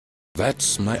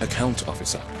That's my account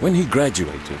officer. When he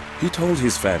graduated, he told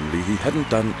his family he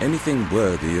hadn't done anything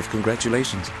worthy of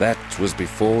congratulations. That was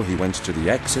before he went to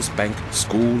the Access Bank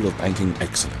School of Banking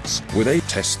Excellence, where they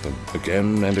test them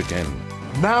again and again.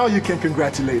 Now you can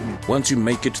congratulate me. Once you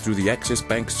make it through the Access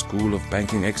Bank School of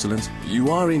Banking Excellence,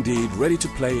 you are indeed ready to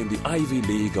play in the Ivy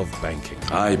League of banking.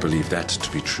 I believe that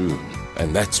to be true,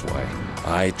 and that's why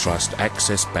I trust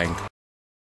Access Bank.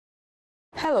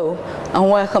 Hello and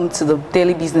welcome to the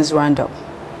Daily Business Roundup.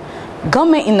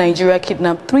 Gunmen in Nigeria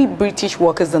kidnapped 3 British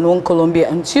workers and 1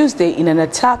 Colombian on Tuesday in an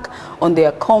attack on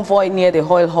their convoy near the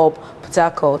oil hub, Port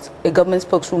Harcourt, a government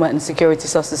spokeswoman and security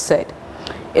sources said.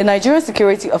 A Nigerian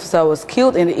security officer was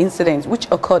killed in the incident, which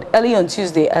occurred early on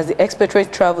Tuesday as the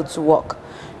expatriate traveled to work.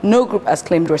 No group has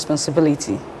claimed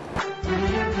responsibility.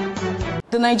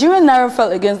 The Nigerian naira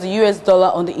fell against the US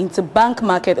dollar on the interbank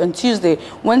market on Tuesday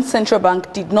when central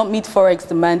bank did not meet forex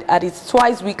demand at its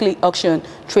twice-weekly auction,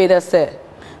 traders said.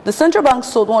 The central bank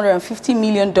sold $150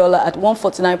 million at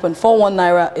 149.41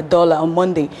 naira a dollar on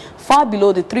Monday, far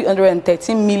below the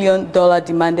 $313 million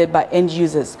demanded by end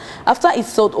users, after it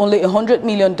sold only $100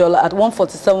 million at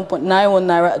 147.91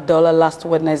 naira a dollar last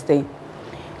Wednesday.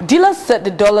 Dealers said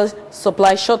the dollar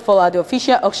supply shortfall at the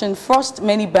official auction forced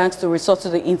many banks to resort to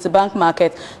the interbank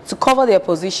market to cover their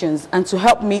positions and to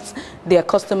help meet their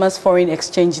customers' foreign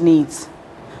exchange needs.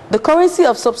 The currency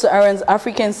of Sub-Saharan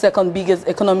Africa's second biggest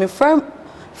economic firm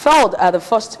failed at the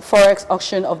first forex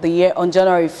auction of the year on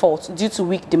January 4th due to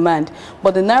weak demand,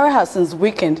 but the naira has since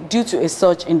weakened due to a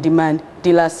surge in demand,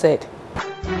 dealers said.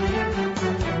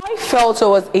 Oil fell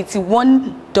towards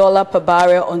 $81 per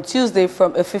barrel on Tuesday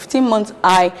from a 15-month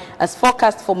high as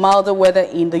forecast for milder weather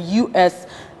in the U.S.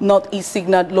 Northeast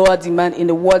signaled lower demand in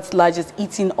the world's largest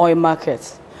heating oil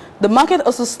market. The market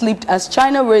also slipped as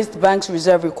China raised banks'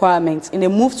 reserve requirements in a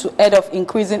move to head off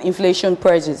increasing inflation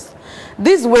pressures.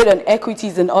 This weighed on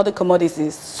equities and other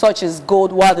commodities, such as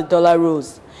gold, while the dollar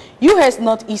rose. U.S.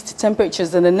 Northeast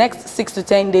temperatures in the next 6 to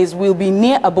 10 days will be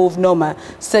near above normal,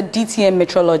 said DTN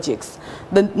Meteorologics.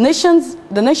 The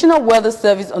National Weather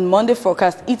Service on Monday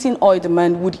forecast heating oil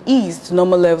demand would ease to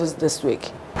normal levels this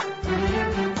week.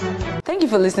 Thank you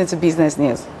for listening to Business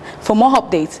News. For more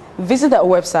updates, visit our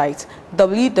website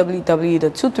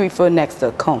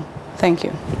www.234next.com. Thank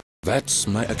you. That's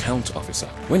my account officer.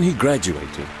 When he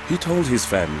graduated, he told his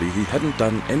family he hadn't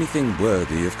done anything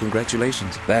worthy of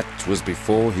congratulations. That was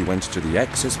before he went to the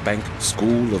Access Bank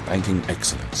School of Banking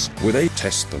Excellence, where they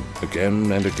test them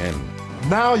again and again.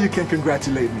 Now you can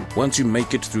congratulate me. Once you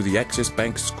make it through the Access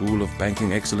Bank School of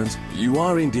Banking Excellence, you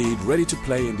are indeed ready to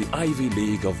play in the Ivy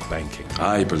League of banking.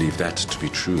 I believe that to be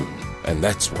true, and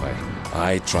that's why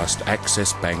I trust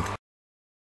Access Bank.